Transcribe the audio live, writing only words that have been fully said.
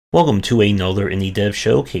Welcome to another Indie Dev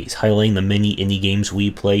Showcase, highlighting the many indie games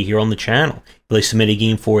we play here on the channel. If you'd like to submit a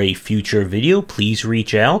game for a future video, please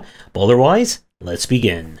reach out. But otherwise, let's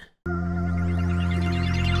begin.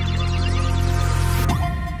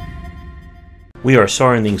 We are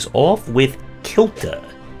starting things off with Kilta.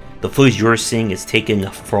 The footage you're seeing is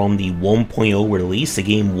taken from the 1.0 release. The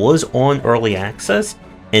game was on early access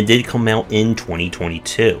and did come out in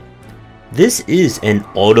 2022. This is an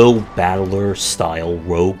auto-battler style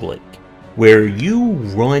roguelike, where you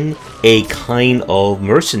run a kind of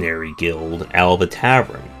mercenary guild out of a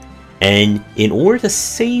tavern, and in order to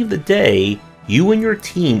save the day, you and your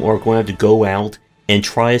team are going to have to go out and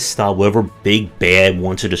try to stop whatever big bad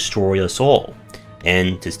wants to destroy us all.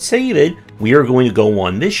 And to save it, we are going to go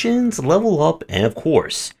on missions, level up, and of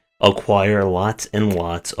course, acquire lots and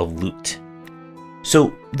lots of loot.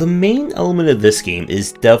 So, the main element of this game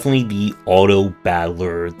is definitely the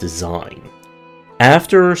auto-battler design.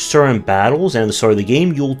 After certain battles and at the start of the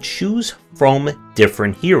game, you'll choose from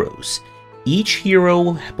different heroes. Each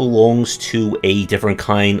hero belongs to a different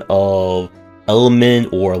kind of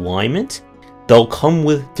element or alignment. They'll come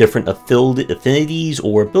with different affinities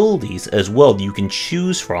or abilities as well that you can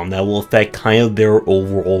choose from that will affect kind of their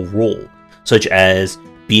overall role, such as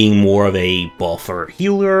being more of a buffer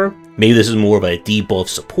healer, maybe this is more of a debuff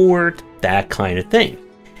support, that kind of thing.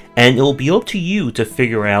 And it'll be up to you to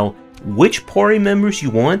figure out which party members you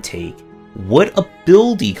want to take, what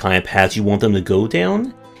ability kind of paths you want them to go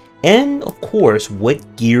down, and of course,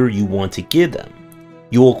 what gear you want to give them.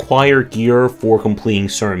 You'll acquire gear for completing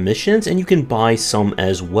certain missions, and you can buy some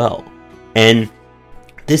as well. And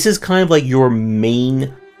this is kind of like your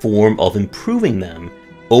main form of improving them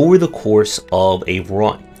over the course of a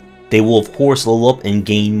run. They will of course level up and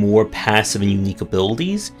gain more passive and unique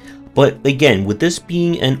abilities, but again, with this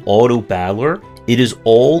being an auto-battler, it is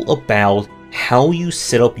all about how you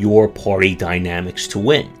set up your party dynamics to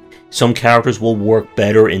win. Some characters will work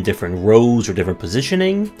better in different rows or different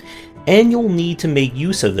positioning, and you'll need to make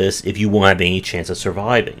use of this if you want to have any chance of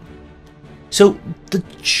surviving. So the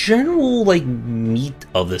general meat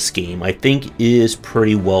of this game I think is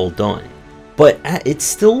pretty well done. But it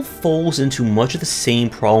still falls into much of the same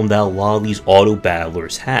problem that a lot of these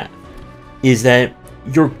auto-battlers have, is that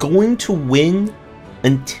you're going to win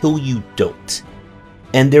until you don't.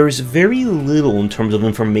 And there's very little in terms of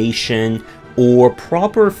information or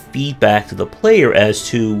proper feedback to the player as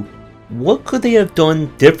to what could they have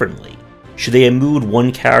done differently. Should they have moved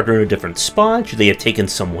one character in a different spot? Should they have taken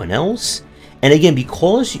someone else? And again,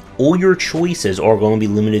 because all your choices are going to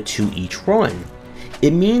be limited to each run,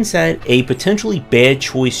 it means that a potentially bad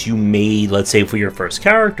choice you made, let's say for your first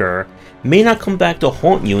character, may not come back to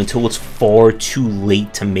haunt you until it's far too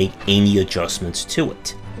late to make any adjustments to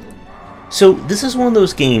it. So this is one of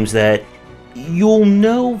those games that you'll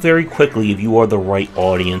know very quickly if you are the right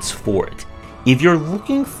audience for it. If you're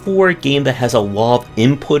looking for a game that has a lot of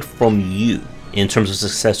input from you in terms of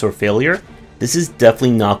success or failure, this is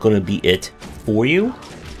definitely not going to be it for you.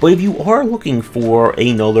 But if you are looking for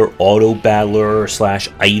another auto-battler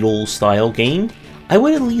 / idle style game, I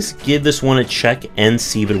would at least give this one a check and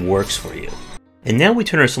see if it works for you. And now we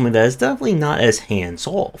turn to something that is definitely not as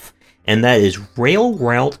hands-off, and that is Rail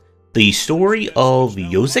Route, the story of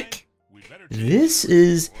Jozic. This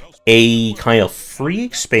is a kind of free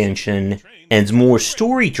expansion and more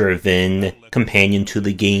story-driven companion to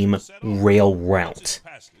the game Rail Route.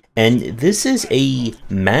 And this is a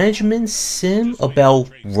management sim about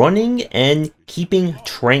running and keeping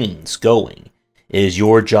trains going. It is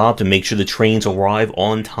your job to make sure the trains arrive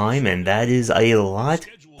on time, and that is a lot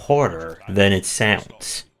harder than it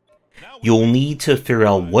sounds. You'll need to figure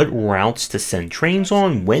out what routes to send trains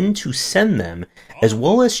on, when to send them, as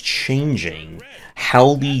well as changing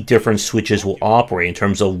how the different switches will operate in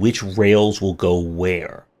terms of which rails will go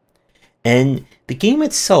where. And the game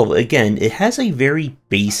itself, again, it has a very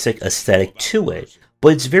basic aesthetic to it,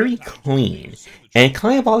 but it's very clean, and it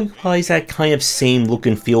kind of occupies that kind of same look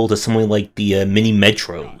and feel to something like the Mini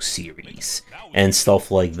Metro series, and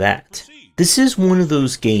stuff like that. This is one of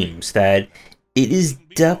those games that it is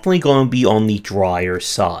definitely going to be on the drier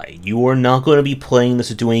side. You are not going to be playing this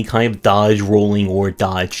to do any kind of dodge rolling or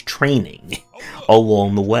dodge training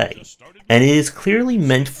along the way. And it is clearly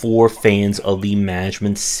meant for fans of the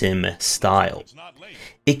management sim style.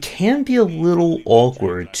 It can be a little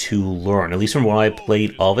awkward to learn, at least from what I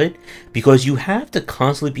played of it, because you have to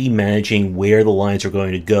constantly be managing where the lines are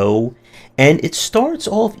going to go, and it starts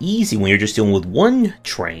off easy when you're just dealing with one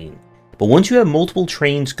train, but once you have multiple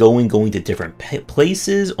trains going to different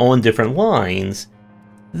places on different lines,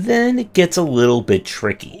 then it gets a little bit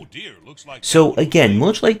tricky. So again,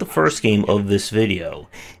 much like the first game of this video,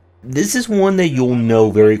 this is one that you'll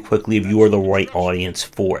know very quickly if you are the right audience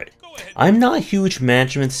for it. I'm not a huge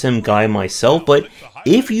management sim guy myself, but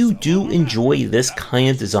if you do enjoy this kind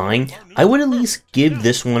of design, I would at least give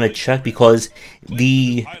this one a check because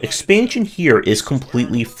the expansion here is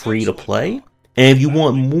completely free to play. And if you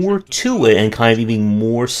want more to it and kind of even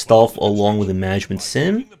more stuff along with the management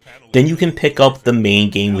sim, then you can pick up the main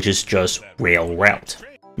game, which is just Rail Route.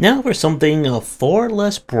 Now for something far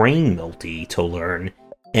less brain melty to learn,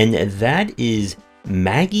 and that is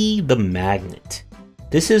Maggy the Magnet.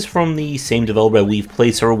 This is from the same developer that we've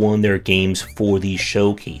played several one of their games for these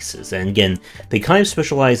showcases, and again, they kind of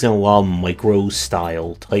specialize in a lot of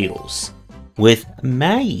micro-style titles. With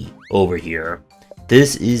Maggy over here,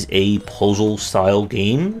 this is a puzzle-style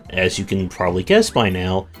game, as you can probably guess by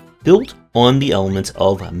now, built on the elements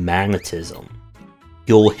of magnetism.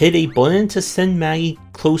 You'll hit a button to send Maggy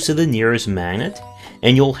close to the nearest magnet,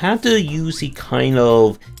 and you'll have to use the kind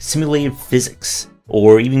of simulated physics,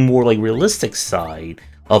 or even more like realistic side,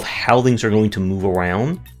 of how things are going to move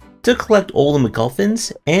around to collect all the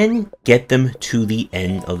MacGuffins and get them to the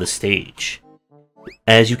end of the stage.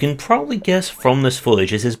 As you can probably guess from this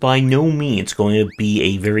footage, this is by no means going to be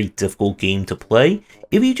a very difficult game to play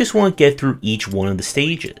if you just want to get through each one of the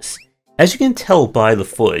stages. As you can tell by the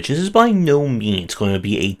footage, this is by no means going to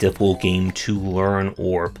be a difficult game to learn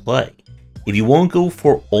or play. If you want to go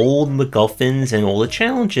for all the MacGuffins and all the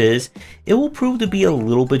challenges, it will prove to be a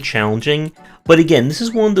little bit challenging, but again, this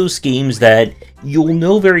is one of those games that you'll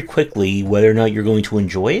know very quickly whether or not you're going to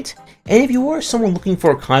enjoy it, and if you are someone looking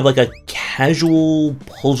for kind of like a casual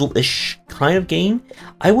puzzle-ish kind of game,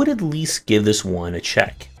 I would at least give this one a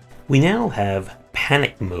check. We now have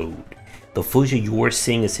Panic Mode. The footage that you're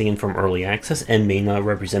seeing is taken from early access and may not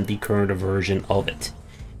represent the current version of it.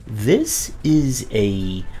 This is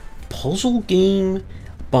a puzzle game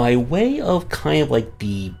by way of kind of like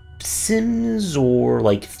the Sims or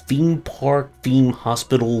like theme park, theme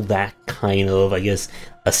hospital, that kind of, I guess,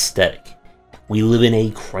 aesthetic. We live in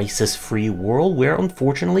a crisis-free world where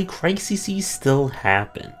unfortunately crises still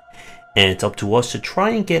happen. And it's up to us to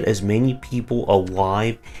try and get as many people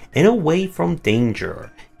alive and away from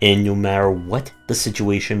danger, and no matter what the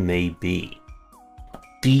situation may be.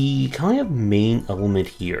 The kind of main element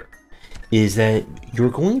here is that you're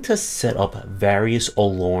going to set up various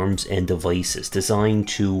alarms and devices designed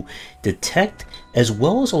to detect as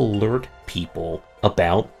well as alert people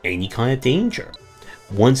about any kind of danger.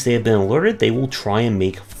 Once they have been alerted, they will try and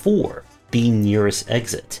make for the nearest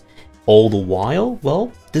exit. All the while,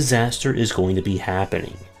 well, disaster is going to be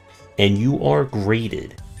happening, and you are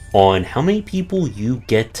graded on how many people you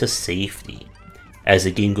get to safety. As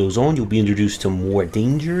the game goes on, you'll be introduced to more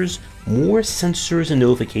dangers, more sensors and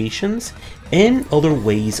notifications, and other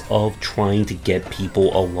ways of trying to get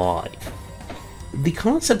people alive. The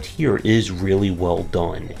concept here is really well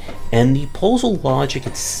done, and the puzzle logic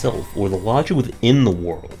itself, or the logic within the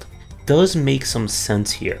world, does make some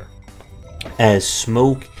sense here, as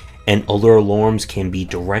smoke and other alarms can be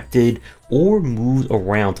directed or moved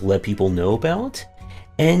around to let people know about,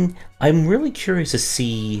 and I'm really curious to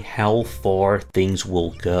see how far things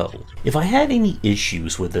will go. If I had any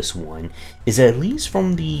issues with this one, is that at least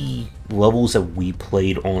from the levels that we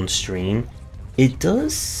played on stream, it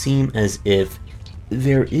does seem as if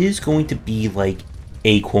there is going to be like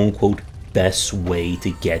a quote-unquote best way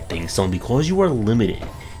to get things done, because you are limited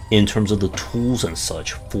in terms of the tools and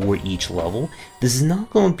such for each level. This is not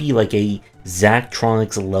going to be like a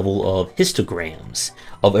Zachtronics level of histograms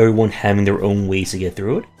of everyone having their own ways to get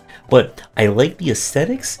through it, but I like the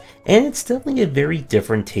aesthetics, and it's definitely a very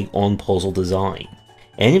different take on puzzle design.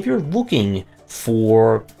 And if you're looking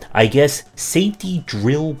for, I guess, safety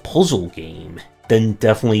drill puzzle game, then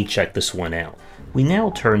definitely check this one out. We now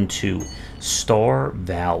turn to Star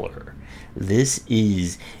Valor. This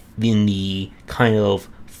is in the kind of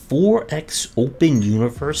 4X open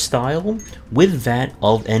universe style with that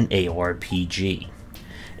of an ARPG.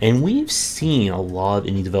 And we've seen a lot of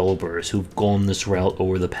indie developers who've gone this route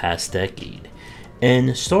over the past decade.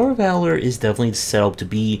 And Star Valor is definitely set up to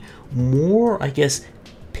be more, I guess,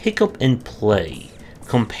 pick up and play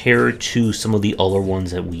compared to some of the other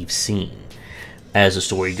ones that we've seen. As the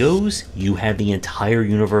story goes, you have the entire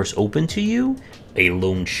universe open to you, a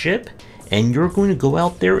lone ship, and you're going to go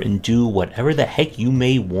out there and do whatever the heck you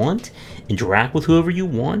may want, interact with whoever you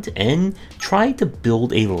want, and try to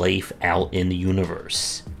build a life out in the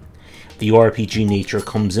universe. The RPG nature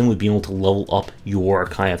comes in with being able to level up your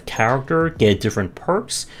kind of character, get different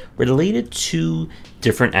perks related to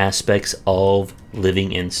different aspects of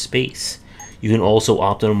living in space. You can also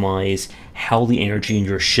optimize how the energy in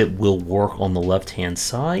your ship will work on the left-hand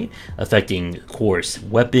side, affecting, of course,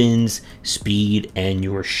 weapons, speed, and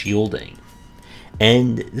your shielding.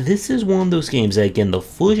 And this is one of those games that, again, the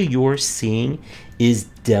footage you're seeing is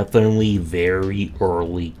definitely very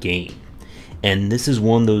early game. And this is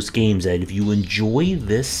one of those games that if you enjoy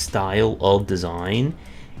this style of design,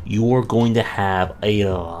 you're going to have a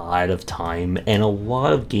lot of time and a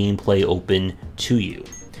lot of gameplay open to you.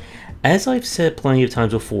 As I've said plenty of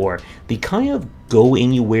times before, the kind of go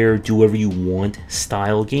anywhere, do whatever you want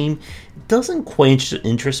style game doesn't quite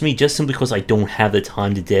interest me, just simply because I don't have the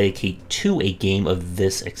time to dedicate to a game of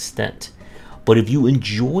this extent. But if you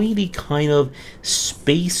enjoy the kind of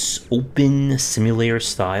space open simulator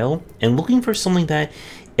style and looking for something that,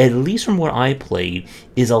 at least from what I played,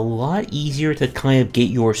 is a lot easier to kind of get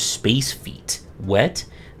your space feet wet,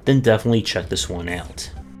 then definitely check this one out.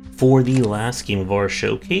 For the last game of our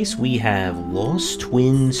showcase, we have Lost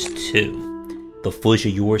Twins 2. The footage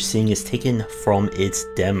that you're seeing is taken from its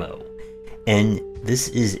demo, and this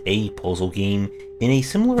is a puzzle game in a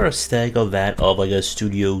similar aesthetic of that of like a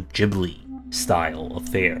Studio Ghibli style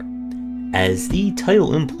affair. As the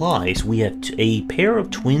title implies, we have a pair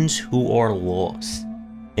of twins who are lost.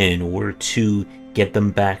 In order to get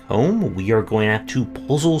them back home, we are going to have to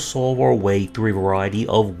puzzle solve our way through a variety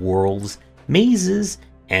of worlds, mazes,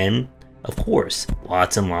 and, of course,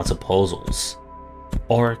 lots and lots of puzzles.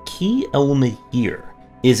 Our key element here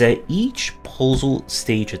is that each puzzle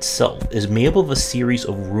stage itself is made up of a series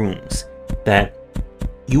of rooms that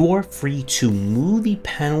you are free to move the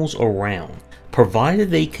panels around, provided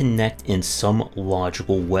they connect in some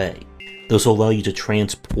logical way. This will allow you to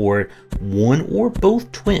transport one or both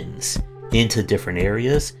twins into different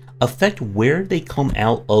areas, affect where they come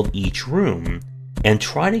out of each room, and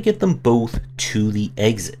try to get them both to the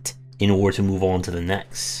exit in order to move on to the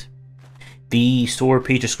next. The story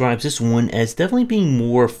page describes this one as definitely being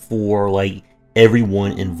more for like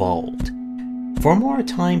everyone involved. From our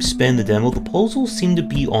time spent in the demo, the puzzles seem to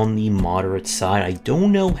be on the moderate side. I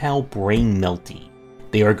don't know how brain melty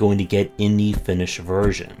they are going to get in the finished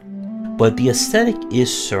version, but the aesthetic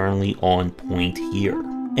is certainly on point here.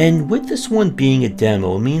 And with this one being a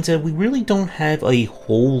demo, it means that we really don't have a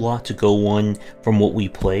whole lot to go on from what we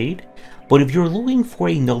played. But if you're looking for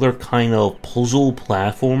another kind of puzzle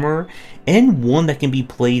platformer, and one that can be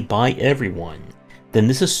played by everyone, then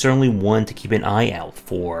this is certainly one to keep an eye out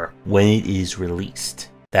for when it is released.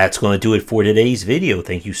 That's going to do it for today's video.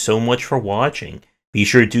 Thank you so much for watching. Be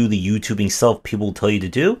sure to do the YouTubing stuff people tell you to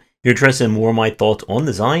do. If you're interested in more of my thoughts on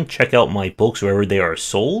design, check out my books wherever they are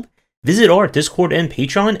sold. Visit our Discord and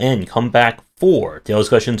Patreon, and come back for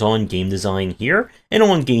discussions on game design here, and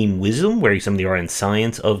on game wisdom, where you some of the art and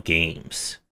science of games.